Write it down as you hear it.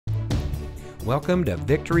Welcome to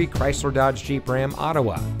Victory Chrysler Dodge Jeep Ram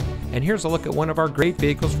Ottawa, and here's a look at one of our great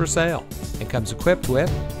vehicles for sale. It comes equipped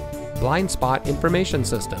with blind spot information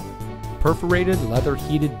system, perforated leather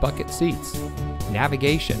heated bucket seats,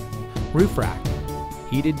 navigation, roof rack,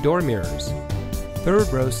 heated door mirrors, third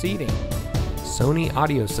row seating, Sony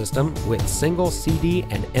audio system with single CD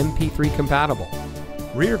and MP3 compatible,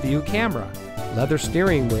 rear view camera, leather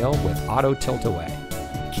steering wheel with auto tilt-away,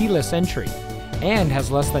 keyless entry, and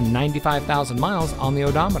has less than 95,000 miles on the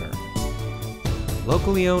odometer.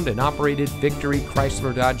 Locally owned and operated Victory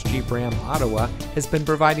Chrysler Dodge Jeep Ram Ottawa has been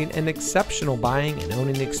providing an exceptional buying and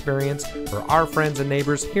owning experience for our friends and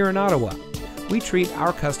neighbors here in Ottawa. We treat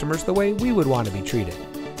our customers the way we would want to be treated,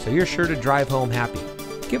 so you're sure to drive home happy.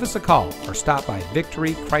 Give us a call or stop by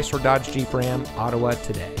Victory Chrysler Dodge Jeep Ram Ottawa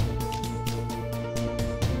today.